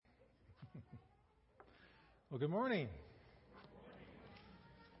Well, good morning.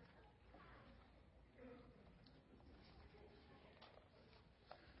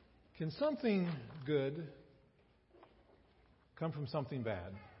 Can something good come from something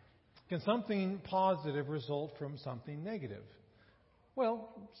bad? Can something positive result from something negative?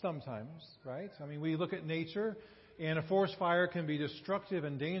 Well, sometimes, right? I mean, we look at nature, and a forest fire can be destructive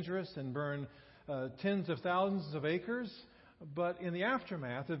and dangerous and burn tens of thousands of acres. But in the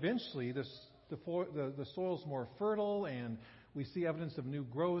aftermath, eventually, the soil's more fertile, and we see evidence of new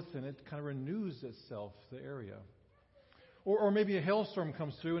growth, and it kind of renews itself, the area. Or maybe a hailstorm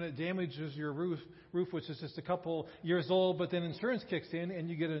comes through and it damages your roof, which is just a couple years old, but then insurance kicks in and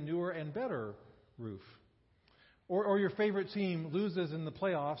you get a newer and better roof. Or your favorite team loses in the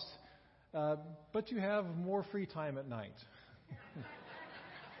playoffs, but you have more free time at night.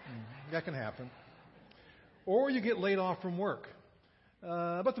 That can happen. Or you get laid off from work.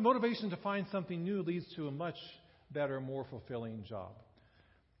 But the motivation to find something new leads to a much better, more fulfilling job.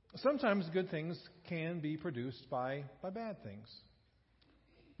 Sometimes good things can be produced by bad things.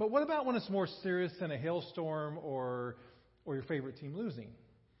 But what about when it's more serious than a hailstorm or your favorite team losing?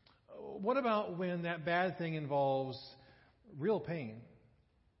 What about when that bad thing involves real pain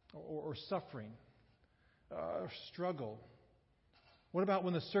or suffering, struggle? What about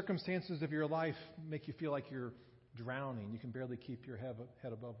when the circumstances of your life make you feel like you're drowning? You can barely keep your head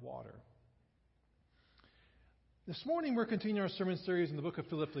above water. This morning we're continuing our sermon series in the book of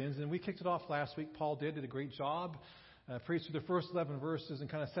Philippians, and we kicked it off last week. Paul did a great job, preached through the first 11 verses and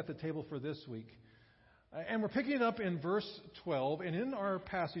kind of set the table for this week. And we're picking it up in verse 12, and in our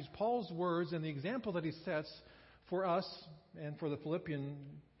passage, Paul's words and the example that he sets for us and for the Philippian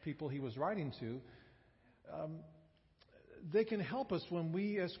people he was writing to, they can help us when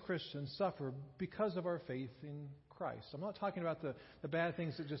we as Christians suffer because of our faith in Christ. I'm not talking about the bad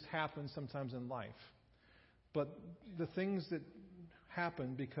things that just happen sometimes in life, but the things that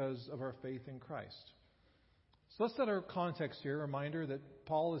happen because of our faith in Christ. So let's set our context here. A reminder that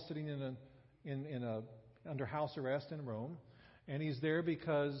Paul is sitting under house arrest in Rome, and he's there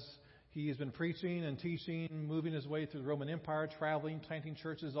because he has been preaching and teaching, moving his way through the Roman Empire, traveling, planting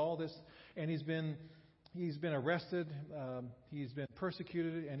churches, all this, and he's been arrested, he's been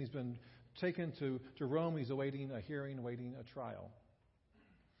persecuted, and he's been taken to Rome. He's awaiting a hearing, awaiting a trial.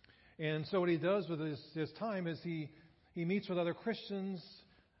 And so what he does with his time is he meets with other Christians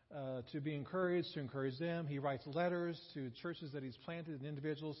to be encouraged, to encourage them. He writes letters to churches that he's planted and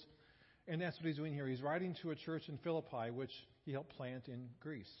individuals. And that's what he's doing here. He's writing to a church in Philippi, which he helped plant in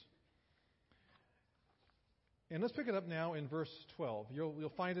Greece. And let's pick it up now in verse 12.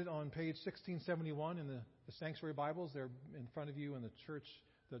 You'll find it on page 1671 in the Sanctuary Bibles. They're in front of you in the church,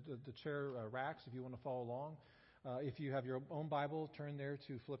 the chair racks, if you want to follow along. If you have your own Bible, turn there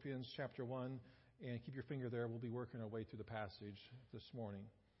to Philippians chapter 1 and keep your finger there. We'll be working our way through the passage this morning.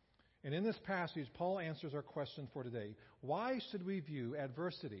 And in this passage, Paul answers our question for today. Why should we view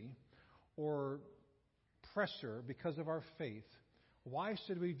adversity or pressure because of our faith? Why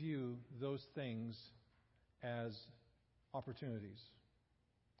should we view those things as opportunities?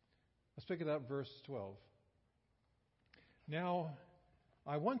 Let's pick it up, verse 12. Now,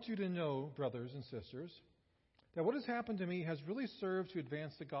 I want you to know, brothers and sisters, that what has happened to me has really served to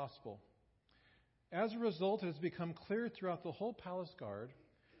advance the gospel. As a result, it has become clear throughout the whole palace guard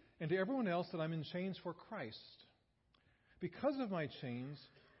and to everyone else that I'm in chains for Christ. Because of my chains,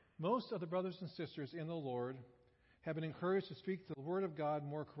 most of the brothers and sisters in the Lord have been encouraged to speak the word of God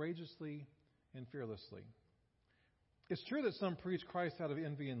more courageously and fearlessly. It's true that some preach Christ out of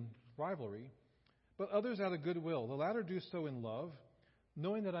envy and rivalry, but others out of goodwill. The latter do so in love,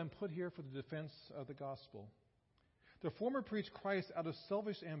 knowing that I'm put here for the defense of the gospel. The former preach Christ out of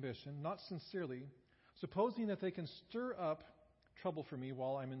selfish ambition, not sincerely, supposing that they can stir up trouble for me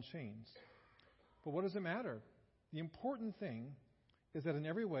while I'm in chains. But what does it matter? The important thing is that in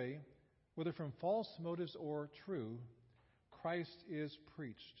every way, whether from false motives or true, Christ is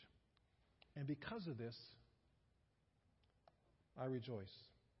preached. And because of this, I rejoice.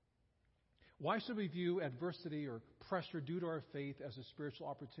 Why should we view adversity or pressure due to our faith as a spiritual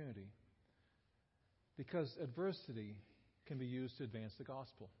opportunity? Because adversity can be used to advance the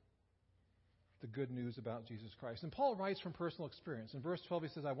gospel, the good news about Jesus Christ. And Paul writes from personal experience. In verse 12 he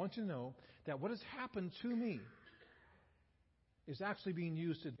says, I want you to know that what has happened to me is actually being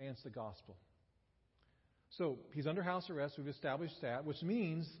used to advance the gospel. So he's under house arrest. We've established that, which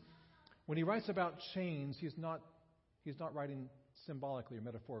means when he writes about chains, he's not writing symbolically or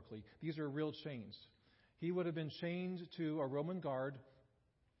metaphorically. These are real chains. He would have been chained to a Roman guard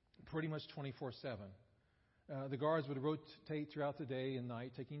pretty much 24/7. The guards would rotate throughout the day and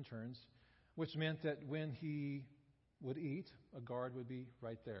night, taking turns. which meant that when he would eat, a guard would be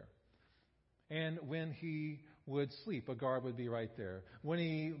right there. And when he would sleep, a guard would be right there. When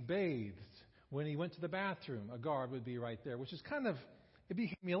he bathed, when he went to the bathroom, a guard would be right there, which is it'd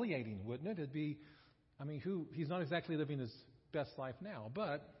be humiliating, wouldn't it? He's not exactly living his best life now.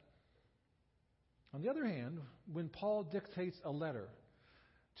 But on the other hand, when Paul dictates a letter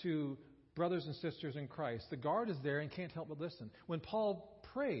to brothers and sisters in Christ, the guard is there and can't help but listen. When Paul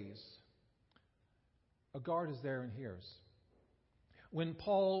prays, a guard is there and hears. When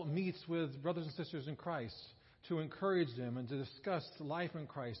Paul meets with brothers and sisters in Christ to encourage them and to discuss life in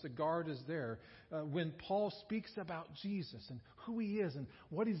Christ, a guard is there. When Paul speaks about Jesus and who he is and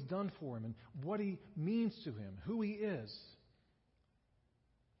what he's done for him and what he means to him, who he is,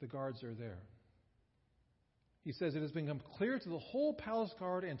 the guards are there. He says, it has become clear to the whole palace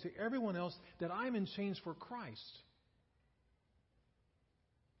guard and to everyone else that I'm in chains for Christ.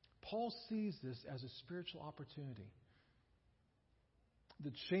 Paul sees this as a spiritual opportunity.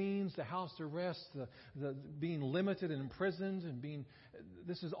 The chains, the house arrest, the being limited and imprisoned,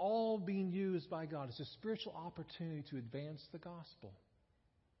 this is all being used by God. It's a spiritual opportunity to advance the gospel.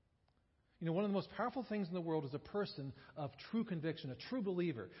 One of the most powerful things in the world is a person of true conviction, a true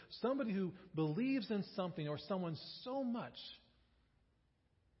believer. Somebody who believes in something or someone so much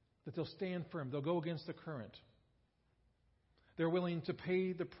that they'll stand firm. They'll go against the current. They're willing to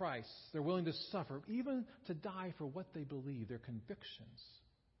pay the price. They're willing to suffer, even to die for what they believe, their convictions.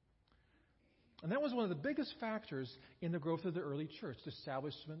 And that was one of the biggest factors in the growth of the early church, the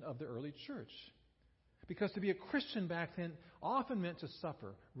establishment of the early church. Because to be a Christian back then often meant to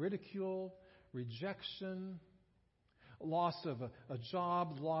suffer ridicule, rejection, loss of a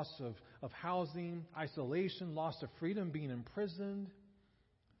job, loss of housing, isolation, loss of freedom, being imprisoned.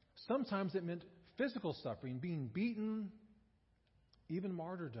 Sometimes it meant physical suffering, being beaten, even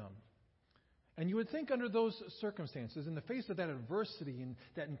martyrdom. And you would think under those circumstances, in the face of that adversity and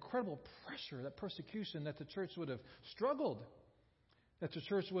that incredible pressure, that persecution, that the church would have struggled, that the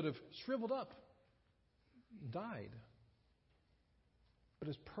church would have shriveled up, died. But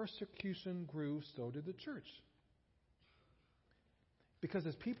as persecution grew, so did the church. Because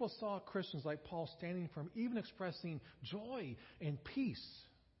as people saw Christians like Paul standing firm, even expressing joy and peace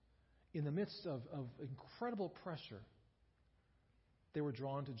in the midst of incredible pressure, they were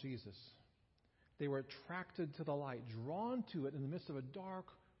drawn to Jesus. They were attracted to the light, drawn to it in the midst of a dark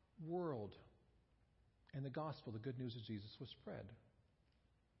world. And the gospel, the good news of Jesus, was spread.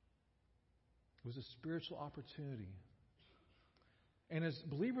 It was a spiritual opportunity. And as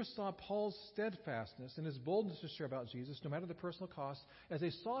believers saw Paul's steadfastness and his boldness to share about Jesus, no matter the personal cost, as they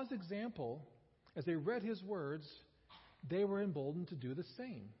saw his example, as they read his words, they were emboldened to do the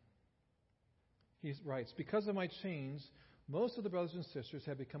same. He writes, because of my chains, most of the brothers and sisters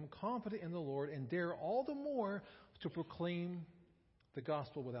have become confident in the Lord and dare all the more to proclaim the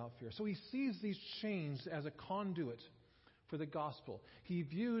gospel without fear. So he sees these chains as a conduit for the gospel. He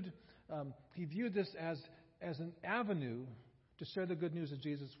viewed this as an avenue to share the good news of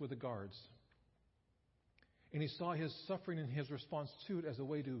Jesus with the guards. And he saw his suffering and his response to it as a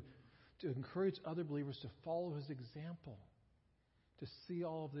way to encourage other believers to follow his example, to see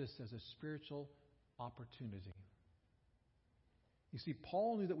all of this as a spiritual opportunity. You see,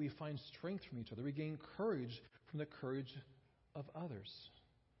 Paul knew that we find strength from each other. We gain courage from the courage of others.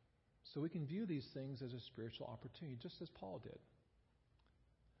 So we can view these things as a spiritual opportunity, just as Paul did.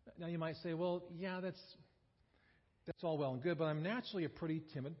 Now you might say, well, yeah, that's all well and good, but I'm naturally a pretty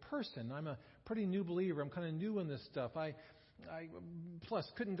timid person. I'm a pretty new believer. I'm kind of new in this stuff. Plus,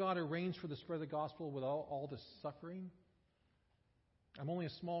 couldn't God arrange for the spread of the gospel with all this suffering? I'm only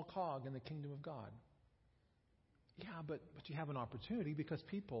a small cog in the kingdom of God. Yeah, but you have an opportunity because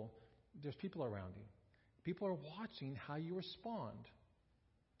there's people around you. People are watching how you respond.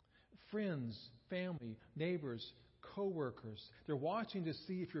 Friends, family, neighbors, co-workers. They're watching to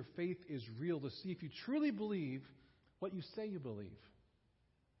see if your faith is real, to see if you truly believe what you say you believe.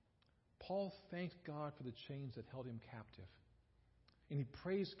 Paul thanked God for the chains that held him captive. And he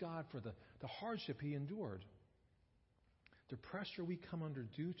praised God for the hardship he endured. The pressure we come under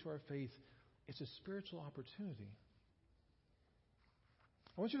due to our faith is a spiritual opportunity.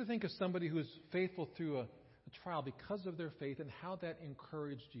 I want you to think of somebody who is faithful through a trial because of their faith and how that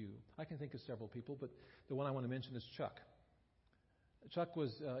encouraged you. I can think of several people, but the one I want to mention is Chuck. Chuck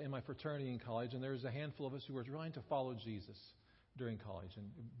was in my fraternity in college, and there was a handful of us who were trying to follow Jesus during college. And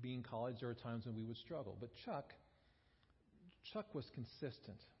being in college, there were times when we would struggle. But Chuck was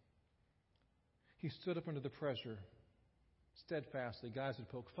consistent. He stood up under the pressure steadfastly. Guys would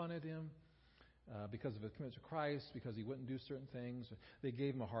poke fun at him. because of his commitment to Christ, because he wouldn't do certain things. They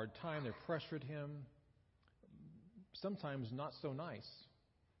gave him a hard time. They pressured him, sometimes not so nice.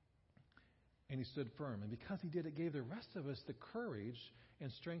 And he stood firm. And because he did, it gave the rest of us the courage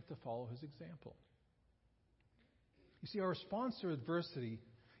and strength to follow his example. You see, our response to adversity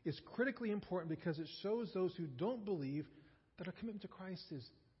is critically important because it shows those who don't believe that our commitment to Christ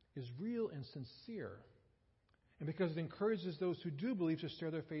is real and sincere. And because it encourages those who do believe to share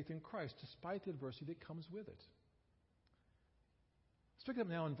their faith in Christ despite the adversity that comes with it. Let's pick up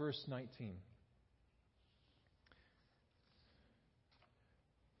now in verse 19.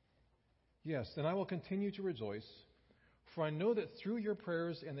 Yes, and I will continue to rejoice, for I know that through your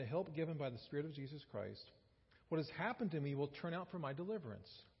prayers and the help given by the Spirit of Jesus Christ, what has happened to me will turn out for my deliverance.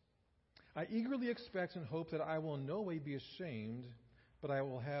 I eagerly expect and hope that I will in no way be ashamed, but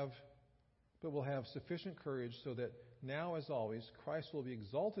will have sufficient courage so that now, as always, Christ will be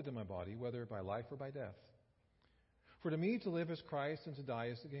exalted in my body, whether by life or by death. For to me to live is Christ and to die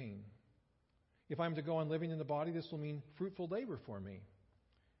is gain. If I am to go on living in the body, this will mean fruitful labor for me.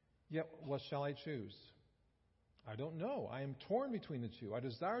 Yet what shall I choose? I don't know. I am torn between the two. I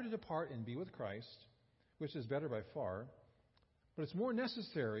desire to depart and be with Christ, which is better by far. But it's more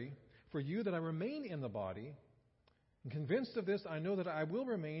necessary for you that I remain in the body. And convinced of this, I know that I will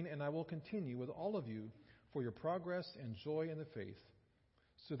remain and I will continue with all of you for your progress and joy in the faith,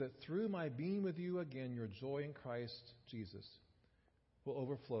 so that through my being with you again, your joy in Christ Jesus will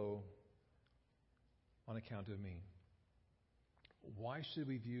overflow on account of me. Why should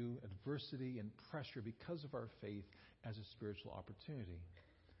we view adversity and pressure because of our faith as a spiritual opportunity?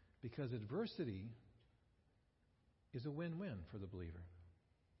 Because adversity is a win-win for the believer.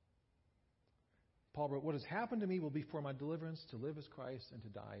 Paul wrote, what has happened to me will be for my deliverance. To live as Christ and to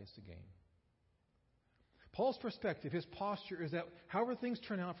die is to gain. Paul's perspective, his posture is that however things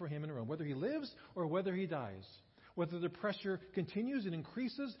turn out for him in Rome, whether he lives or whether he dies, whether the pressure continues and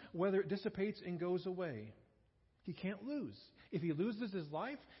increases, whether it dissipates and goes away, he can't lose. If he loses his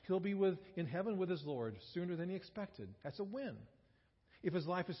life, he'll be in heaven with his Lord sooner than he expected. That's a win. If his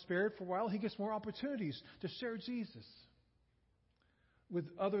life is spared for a while, he gets more opportunities to share Jesus with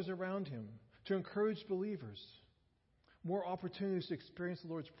others around him, to encourage believers, more opportunities to experience the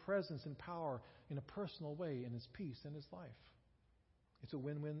Lord's presence and power in a personal way in his peace and his life. It's a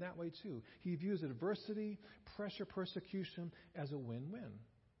win-win that way too. He views adversity, pressure, persecution as a win-win.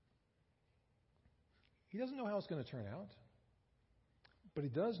 He doesn't know how it's going to turn out, but he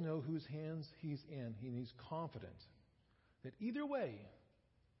does know whose hands he's in. He's confident that either way,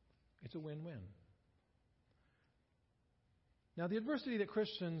 it's a win-win. Now, the adversity that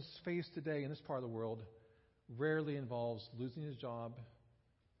Christians face today in this part of the world rarely involves losing his job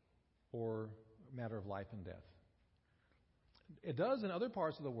or a matter of life and death. It does in other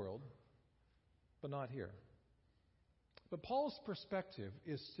parts of the world, but not here. But Paul's perspective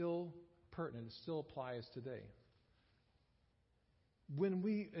is still pertinent. It still applies today. When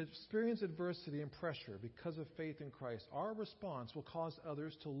we experience adversity and pressure because of faith in Christ, our response will cause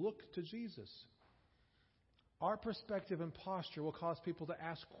others to look to Jesus. Our perspective and posture will cause people to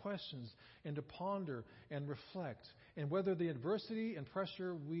ask questions and to ponder and reflect. And whether the adversity and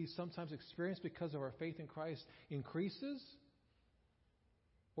pressure we sometimes experience because of our faith in Christ increases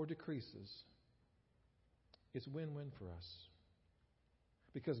or decreases, it's win-win for us.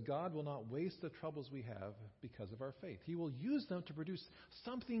 Because God will not waste the troubles we have because of our faith. He will use them to produce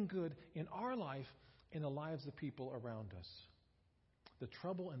something good in our life and the lives of people around us. The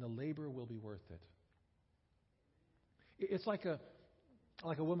trouble and the labor will be worth it. It's like a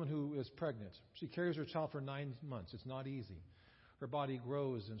woman who is pregnant. She carries her child for 9 months. It's not easy. Her body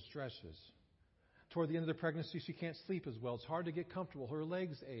grows and stretches. Toward the end of the pregnancy, she can't sleep as well. It's hard to get comfortable. Her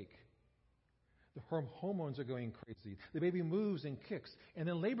legs ache. Her hormones are going crazy. The baby moves and kicks. And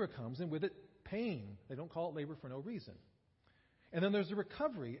then labor comes, and with it, pain. They don't call it labor for no reason. And then there's the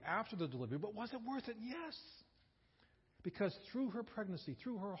recovery after the delivery. But was it worth it? Yes. Because through her pregnancy,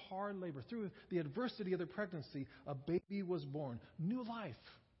 through her hard labor, through the adversity of the pregnancy, a baby was born. New life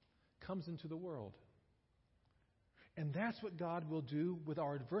comes into the world. And that's what God will do with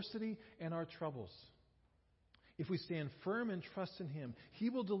our adversity and our troubles. If we stand firm and trust in Him, He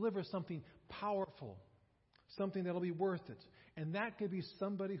will deliver something powerful, something that will be worth it. And that could be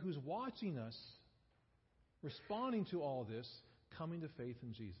somebody who's watching us, responding to all this, coming to faith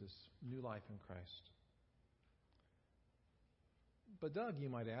in Jesus, new life in Christ. But Doug, you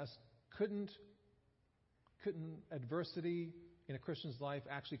might ask, couldn't adversity in a Christian's life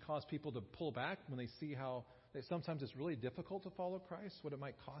actually cause people to pull back when they see how sometimes it's really difficult to follow Christ, what it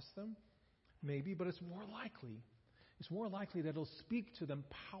might cost them? Maybe, but it's more likely. It's more likely that it'll speak to them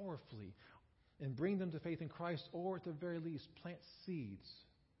powerfully and bring them to faith in Christ, or at the very least, plant seeds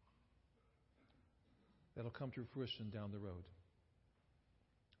that'll come to fruition down the road.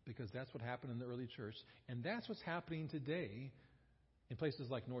 Because that's what happened in the early church, and that's what's happening today in places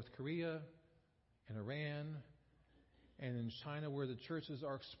like North Korea and Iran and in China, where the churches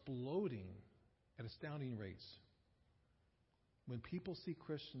are exploding at astounding rates. When people see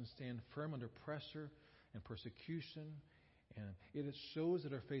Christians stand firm under pressure and persecution, and it shows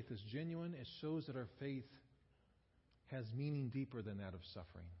that our faith is genuine, it shows that our faith has meaning deeper than that of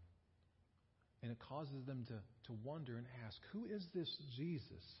suffering. And it causes them to wonder and ask, who is this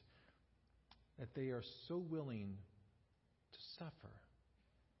Jesus that they are so willing to suffer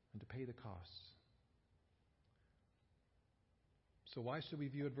and to pay the costs? So why should we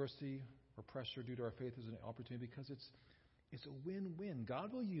view adversity or pressure due to our faith as an opportunity? Because it's a win-win.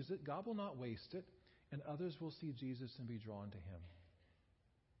 God will use it. God will not waste it. And others will see Jesus and be drawn to Him.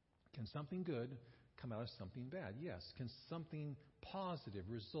 Can something good come out of something bad? Yes. Can something positive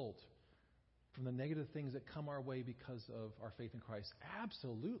result from the negative things that come our way because of our faith in Christ?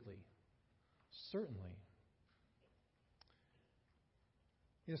 Absolutely. Certainly.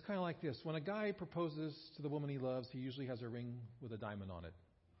 It's kind of like this. When a guy proposes to the woman he loves, he usually has a ring with a diamond on it.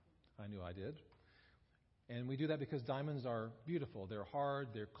 I knew I did. And we do that because diamonds are beautiful. They're hard,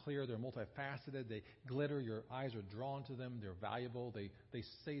 they're clear, they're multifaceted, they glitter, your eyes are drawn to them, they're valuable, they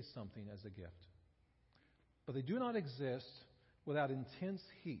say something as a gift. But they do not exist without intense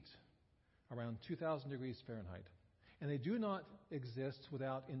heat, around 2,000 degrees Fahrenheit. And they do not exist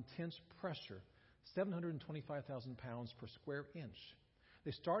without intense pressure, 725,000 pounds per square inch.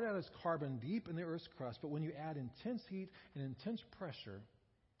 They start out as carbon deep in the Earth's crust, but when you add intense heat and intense pressure,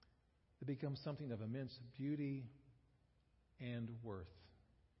 it becomes something of immense beauty and worth.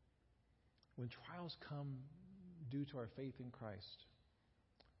 When trials come due to our faith in Christ,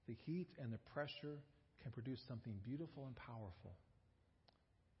 the heat and the pressure can produce something beautiful and powerful.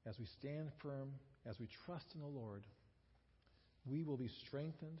 As we stand firm, as we trust in the Lord, we will be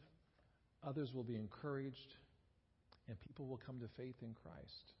strengthened, others will be encouraged, and people will come to faith in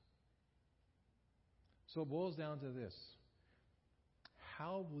Christ. So it boils down to this.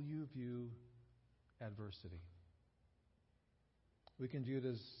 How will you view adversity? We can view it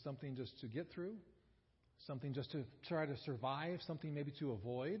as something just to get through, something just to try to survive, something maybe to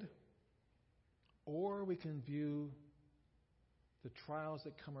avoid. Or we can view the trials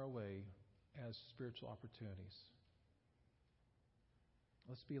that come our way as spiritual opportunities.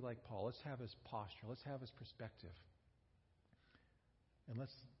 Let's be like Paul. Let's have his posture. Let's have his perspective. And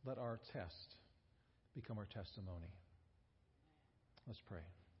let's let our test become our testimony. Let's pray.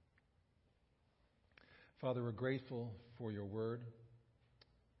 Father, we're grateful for your word.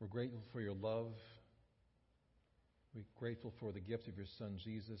 We're grateful for your love. We're grateful for the gift of your Son,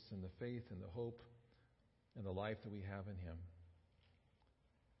 Jesus, and the faith and the hope and the life that we have in him.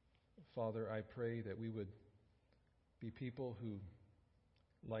 Father, I pray that we would be people who,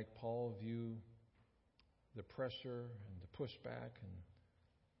 like Paul, view the pressure and the pushback and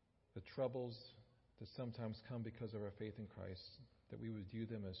the troubles that sometimes come because of our faith in Christ, that we would view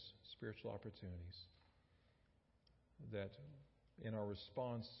them as spiritual opportunities. That in our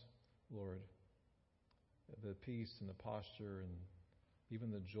response, Lord, the peace and the posture and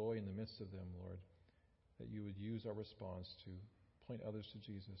even the joy in the midst of them, Lord, that you would use our response to point others to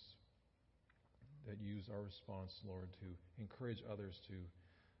Jesus. That you use our response, Lord, to encourage others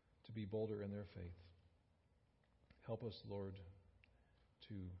to be bolder in their faith. Help us, Lord,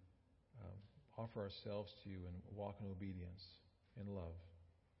 to offer ourselves to you and walk in obedience and love.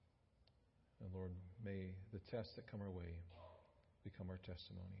 And Lord, may the tests that come our way become our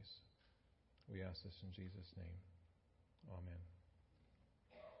testimonies. We ask this in Jesus' name. Amen.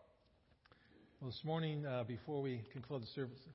 Well, this morning, before we conclude the